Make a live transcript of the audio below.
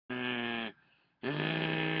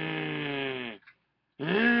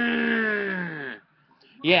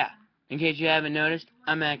Yeah, in case you haven't noticed,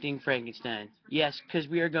 I'm acting Frankenstein. Yes, because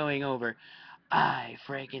we are going over I,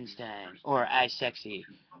 Frankenstein, or I, Sexy,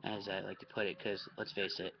 as I like to put it, because let's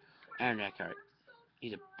face it, Aaron Eckhart,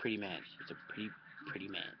 he's a pretty man. He's a pretty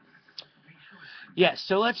man. Yes,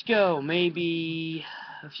 so let's go. Maybe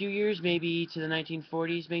a few years, maybe to the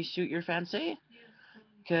 1940s may suit your fancy?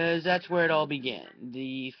 Because that's where it all began.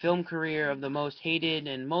 The film career of the most hated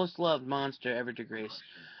and most loved monster ever to grace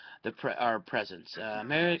our presence.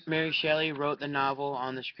 Mary Shelley wrote the novel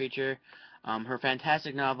on this creature. Her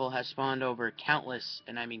fantastic novel has spawned over countless,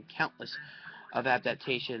 and I mean countless, of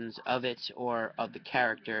adaptations of it or of the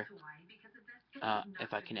character,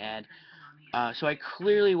 if I can add. So I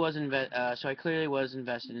clearly was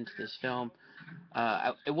invested into this film.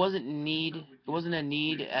 It wasn't a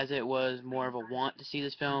need as it was more of a want to see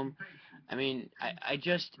this film. I mean, I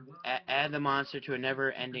just add the monster to a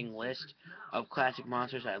never-ending list of classic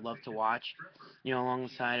monsters I love to watch. You know,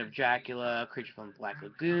 alongside of Dracula, Creature from the Black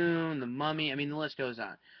Lagoon, The Mummy. I mean, the list goes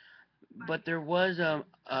on. But there was a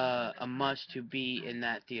must to be in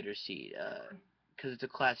that theater seat because it's a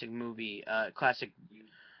classic movie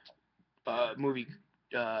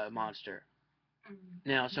monster.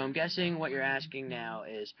 Now, so I'm guessing what you're asking now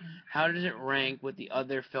is how does it rank with the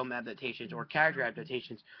other film adaptations or character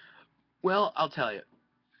adaptations? Well, I'll tell you.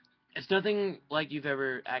 It's nothing like you've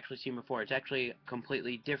ever actually seen before. It's actually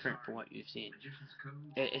completely different from what you've seen.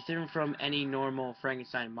 It's different from any normal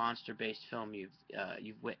Frankenstein monster-based film you've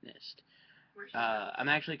witnessed. I'm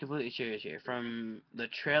actually completely serious here. From the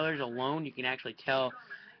trailers alone, you can actually tell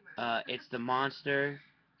it's the monster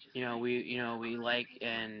we like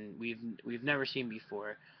and we've never seen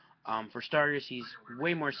before. For starters, he's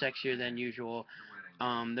way more sexier than usual.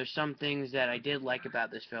 There's some things that I did like about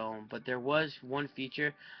this film, but there was one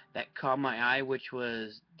feature that caught my eye, which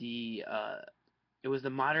was the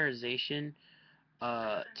modernization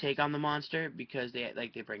take on the monster because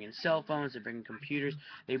they bring in cell phones, they bring in computers,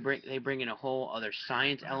 they bring in a whole other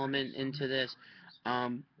science element into this.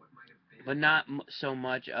 Um, but not so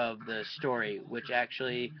much of the story, which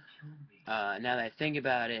actually, now that I think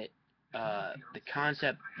about it,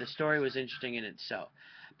 the story was interesting in itself.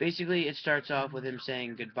 Basically, it starts off with him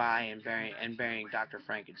saying goodbye and burying Dr.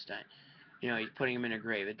 Frankenstein. You know, he's putting him in a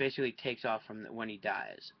grave. It basically takes off from when he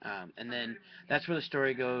dies, and then that's where the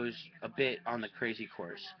story goes a bit on the crazy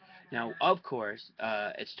course. Now, of course,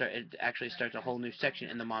 it actually starts a whole new section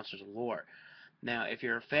in the monster's lore. Now, if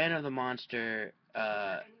you're a fan of the monster's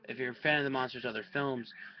other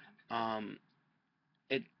films, um,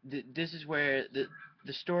 this is where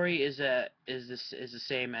the story is the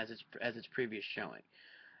same as its previous showing.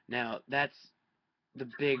 Now, that's the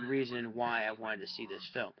big reason why I wanted to see this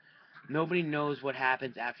film. Nobody knows what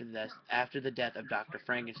happens after the death of Dr.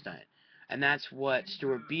 Frankenstein, and that's what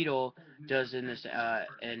Stuart Beadle does in this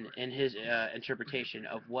in his interpretation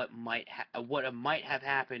of what might have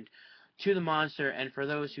happened to the monster. And for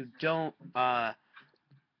those who don't know,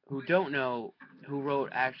 who wrote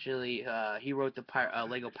actually he wrote the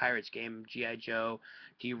Lego Pirates game, G.I. Joe,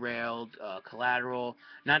 Derailed, Collateral,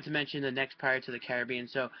 not to mention the next Pirates of the Caribbean.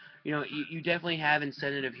 So you definitely have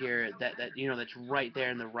incentive here that's right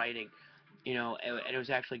there in the writing. And it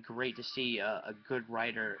was actually great to see a good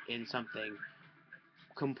writer in something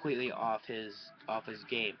completely off his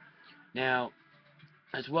game. Now,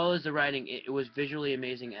 as well as the writing, it was visually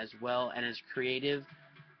amazing as well, and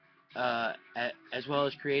uh, as well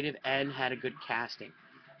as creative, and had a good casting.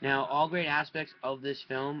 Now, all great aspects of this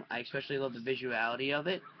film. I especially love the visuality of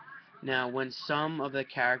it. Now, when some of the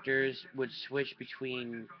characters would switch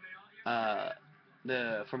between uh,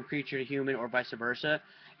 the from creature to human or vice versa,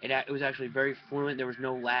 it was actually very fluent. There was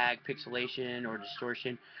no lag, pixelation, or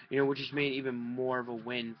distortion. Which just made it even more of a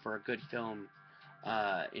win for a good film.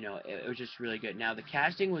 It was just really good. Now, the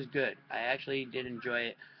casting was good. I actually did enjoy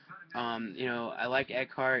it. I like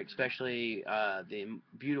Eckhart, especially the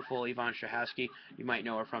beautiful Yvonne Strahovski. You might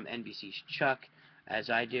know her from NBC's Chuck, as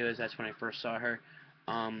I do, as that's when I first saw her.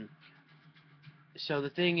 Um, so the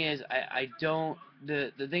thing is, I don't.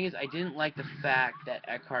 The thing is, I didn't like the fact that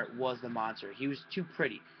Eckhart was the monster. He was too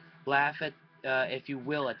pretty. Laugh at, if you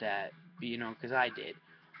will, at that, because I did.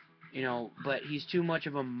 But he's too much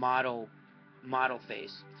of a model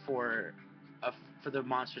face a, for the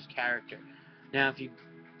monster's character. Now, if you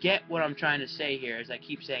get what I'm trying to say here, as I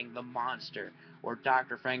keep saying the monster or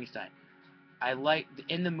Dr. Frankenstein, I like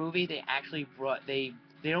in the movie they actually they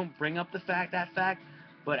don't bring up that fact,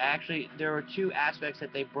 but actually there are two aspects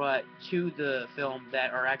that they brought to the film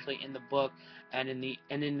that are actually in the book and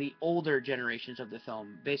in the older generations of the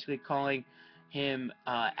film, basically calling him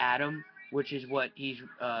Adam, which is what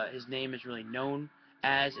his name is really known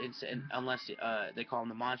as it's unless they call him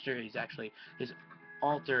the monster. He's actually his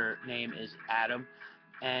alter name is Adam,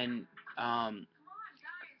 and um,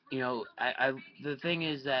 the thing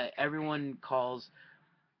is that everyone calls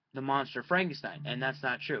the monster Frankenstein, and that's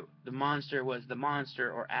not true. The monster was the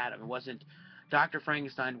monster or Adam. It wasn't. Dr.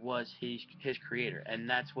 Frankenstein was his creator, and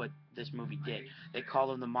that's what this movie did. They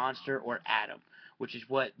called him the monster or Adam, which is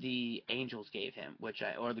what the angels gave him,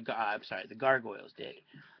 the gargoyles did,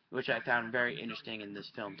 which I found very interesting in this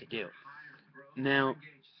film to do. Now,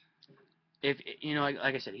 if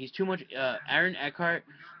like I said, he's too much. Aaron Eckhart.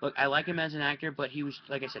 Look, I like him as an actor, but he was,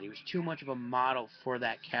 like I said, he was too much of a model for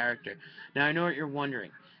that character. Now I know what you're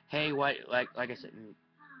wondering. Hey, why? Like I said,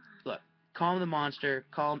 look, call him the monster.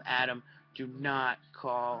 Call him Adam. Do not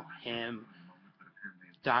call him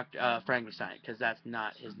Doctor Frankenstein, because that's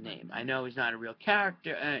not his name. I know he's not a real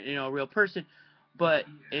character, a real person, but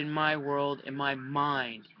in my world, in my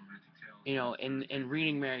mind, in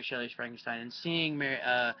reading Mary Shelley's Frankenstein and seeing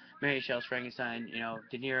Mary Shelley's Frankenstein,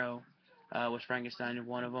 De Niro was Frankenstein in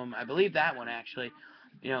one of them. I believe that one actually.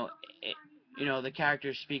 You know, it, the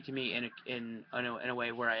characters speak to me in a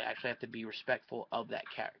way where I actually have to be respectful of that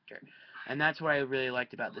character, and that's what I really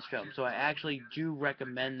liked about this film. So I actually do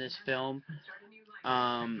recommend this film.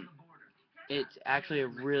 Um, it's actually a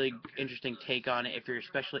really interesting take on it if you're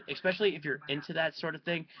especially if you're into that sort of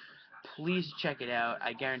thing. Please check it out.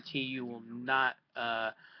 I guarantee you will not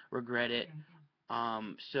regret it.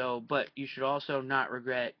 But you should also not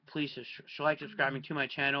regret. Please like subscribing to my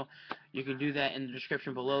channel. You can do that in the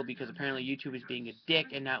description below, because apparently YouTube is being a dick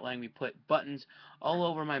and not letting me put buttons all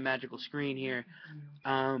over my magical screen here.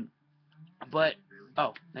 Um, but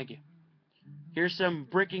oh, thank you. Here's some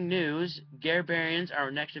breaking news. Garbarians, our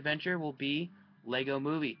next adventure will be Lego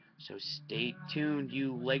Movie. So stay tuned,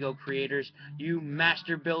 you Lego creators, you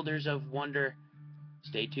master builders of wonder.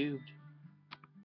 Stay tuned.